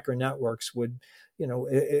hacker networks would,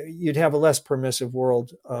 you'd have a less permissive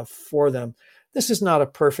world for them. This is not a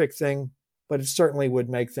perfect thing, but it certainly would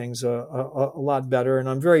make things a lot better. And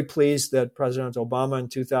I'm very pleased that President Obama in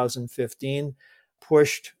 2015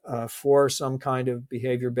 pushed for some kind of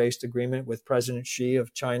behavior-based agreement with President Xi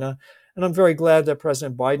of China. And I'm very glad that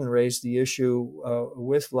President Biden raised the issue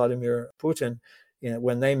with Vladimir Putin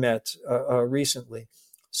when they met recently.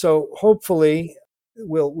 So hopefully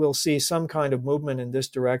we'll see some kind of movement in this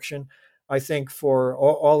direction. I think for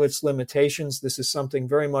all its limitations, this is something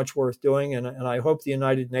very much worth doing, and I hope the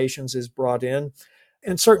United Nations is brought in.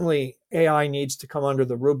 And certainly AI needs to come under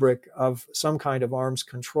the rubric of some kind of arms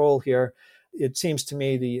control here. It seems to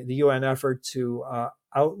me the UN effort to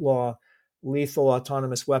outlaw lethal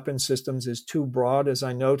autonomous weapon systems is too broad, as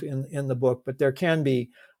I note in the book, but there can be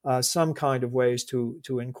some kind of ways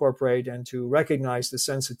to incorporate and to recognize the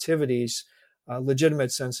sensitivities, legitimate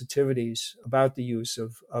sensitivities about the use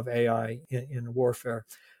of AI in warfare.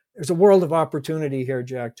 There's a world of opportunity here,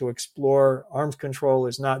 Jack, to explore. Arms control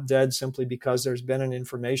is not dead simply because there's been an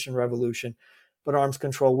information revolution, but arms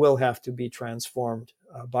control will have to be transformed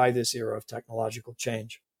by this era of technological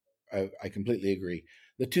change. I completely agree.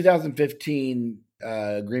 The 2015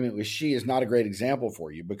 agreement with Xi is not a great example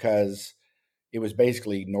for you because it was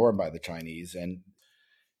basically ignored by the Chinese. And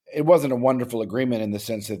it wasn't a wonderful agreement in the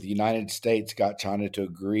sense that the United States got China to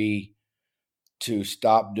agree to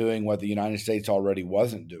stop doing what the United States already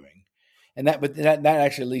wasn't doing. And that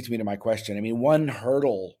actually leads me to my question. I mean, one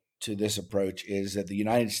hurdle to this approach is that the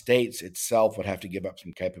United States itself would have to give up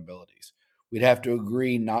some capabilities. We'd have to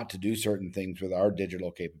agree not to do certain things with our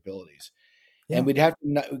digital capabilities. Yeah. And we'd have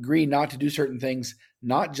to agree not to do certain things,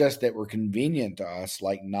 not just that were convenient to us,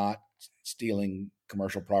 like not stealing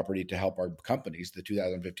commercial property to help our companies, the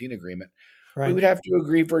 2015 agreement. Right. We would have to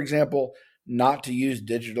agree, for example, not to use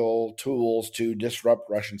digital tools to disrupt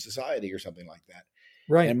Russian society or something like that.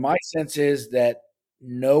 Right. And my sense is that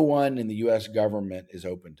no one in the U.S. government is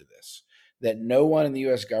open to this, that no one in the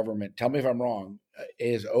U.S. government, tell me if I'm wrong,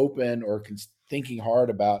 is open or thinking hard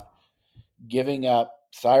about giving up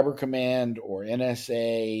Cyber Command or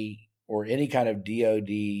NSA or any kind of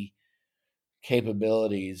DoD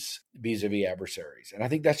capabilities vis-a-vis adversaries. And I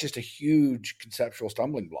think that's just a huge conceptual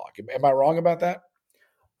stumbling block. Am I wrong about that?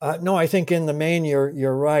 No, I think in the main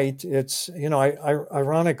you're right. It's,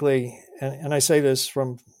 ironically, and I say this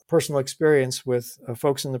from personal experience with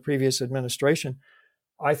folks in the previous administration,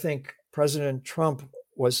 I think President Trump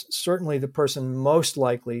was certainly the person most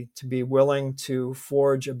likely to be willing to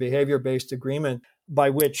forge a behavior-based agreement by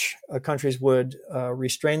which countries would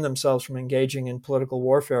restrain themselves from engaging in political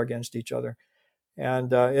warfare against each other.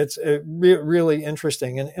 And it's really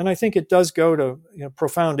interesting. And I think it does go to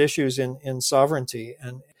profound issues in sovereignty.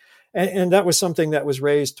 And that was something that was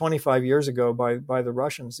raised 25 years ago by the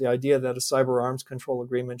Russians, the idea that a cyber arms control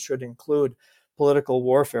agreement should include political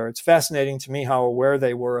warfare. It's fascinating to me how aware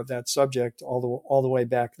they were of that subject all the way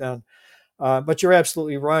back then. But you're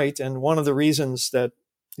absolutely right. And one of the reasons that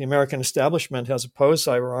the American establishment has opposed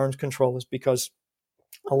cyber arms control is because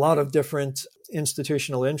a lot of different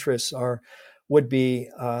institutional interests would be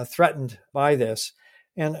threatened by this.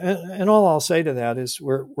 And all I'll say to that is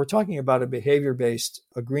we're talking about a behavior-based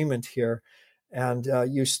agreement here, and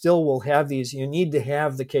you still will have these. You need to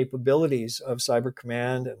have the capabilities of Cyber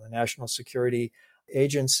Command and the National Security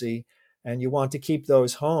Agency, and you want to keep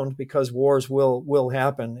those honed because wars will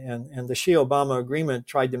happen. And the Xi-Obama agreement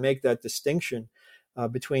tried to make that distinction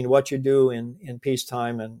between what you do in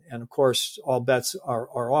peacetime and of course all bets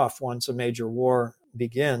are off once a major war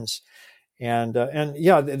begins. And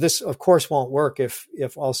yeah, this of course won't work if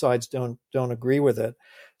all sides don't agree with it.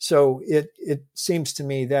 So it seems to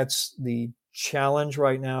me that's the challenge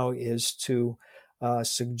right now is to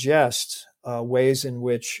suggest ways in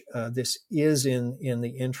which this is in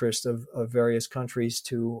the interest of various countries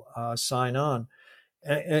to sign on.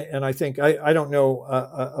 And I think I don't know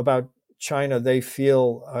about China. They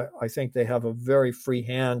feel I think they have a very free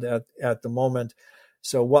hand at the moment.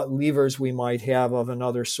 So what levers we might have of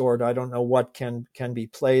another sort, I don't know what can be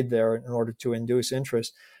played there in order to induce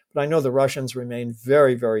interest. But I know the Russians remain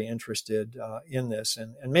very, very interested in this.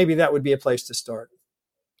 And maybe that would be a place to start.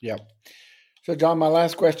 Yeah. So, John, my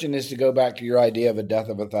last question is to go back to your idea of a death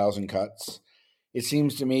of 1,000 cuts. It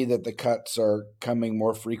seems to me that the cuts are coming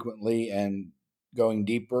more frequently and going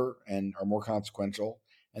deeper and are more consequential,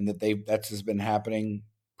 and that that's just been happening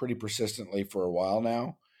pretty persistently for a while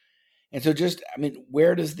now. And so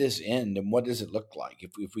where does this end and what does it look like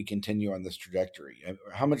if we continue on this trajectory?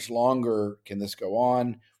 How much longer can this go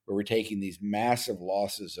on where we're taking these massive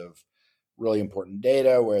losses of really important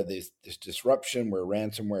data, where this disruption, where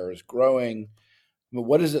ransomware is growing? I mean,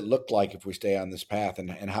 what does it look like if we stay on this path,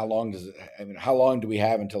 and how long how long do we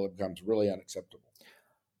have until it becomes really unacceptable?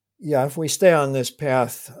 Yeah, if we stay on this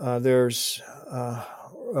path, there's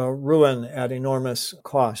ruin at enormous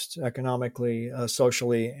cost, economically,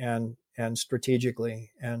 socially, and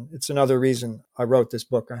strategically. And it's another reason I wrote this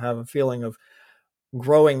book. I have a feeling of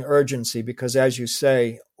growing urgency because, as you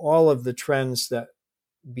say, all of the trends that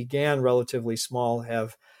began relatively small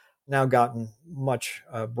have now gotten much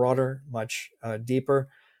broader, much deeper.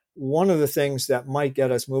 One of the things that might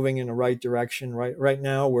get us moving in the right direction right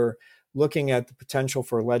now, we're looking at the potential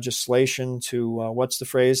for legislation to, what's the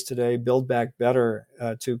phrase today, build back better,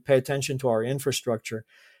 to pay attention to our infrastructure.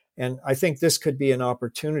 And I think this could be an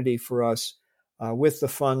opportunity for us with the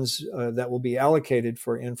funds that will be allocated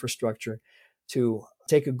for infrastructure to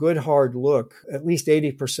take a good hard look. At least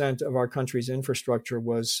 80% of our country's infrastructure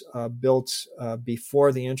was built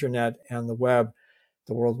before the internet and the web,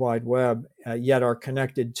 the World Wide Web, yet are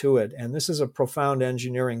connected to it. And this is a profound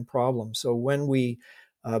engineering problem. So when we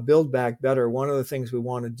build back better, one of the things we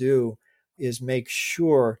want to do is make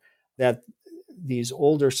sure that these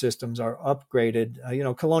older systems are upgraded.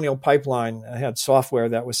 Colonial Pipeline had software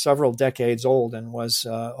that was several decades old and was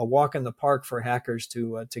a walk in the park for hackers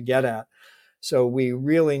to get at. So we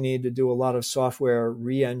really need to do a lot of software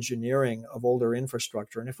re-engineering of older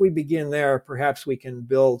infrastructure. And if we begin there, perhaps we can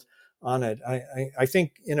build on it. I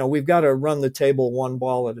think, we've got to run the table one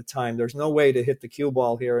ball at a time. There's no way to hit the cue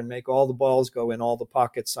ball here and make all the balls go in all the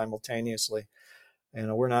pockets simultaneously.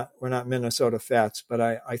 We're not Minnesota Fats, but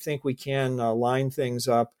I think we can line things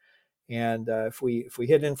up. And if we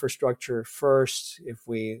hit infrastructure first, if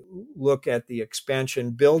we look at the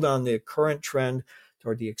expansion, build on the current trend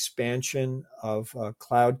toward the expansion of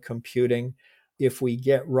cloud computing, if we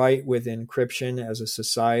get right with encryption as a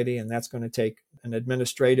society, and that's going to take an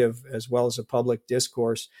administrative as well as a public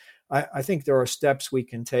discourse, I think there are steps we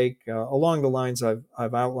can take along the lines I've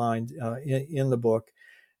outlined in the book.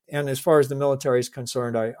 And as far as the military is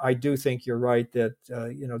concerned, I do think you're right that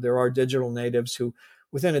there are digital natives who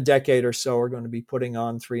within a decade or so are going to be putting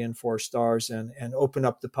on 3 and 4 stars and open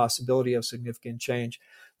up the possibility of significant change.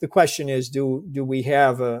 The question is, do we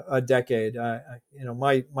have a decade?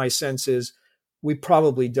 My sense is we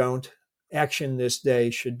probably don't. Action this day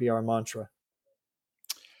should be our mantra.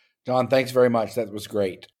 John, thanks very much. That was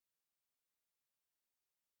great.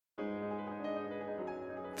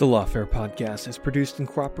 The Lawfare Podcast is produced in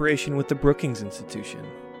cooperation with the Brookings Institution.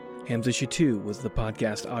 Hamza Shatu was the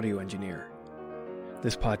podcast audio engineer.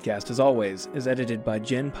 This podcast, as always, is edited by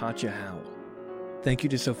Jen Pacha Howell. Thank you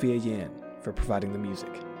to Sophia Yan for providing the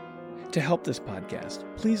music. To help this podcast,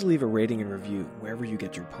 please leave a rating and review wherever you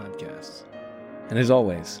get your podcasts. And as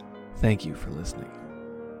always, thank you for listening.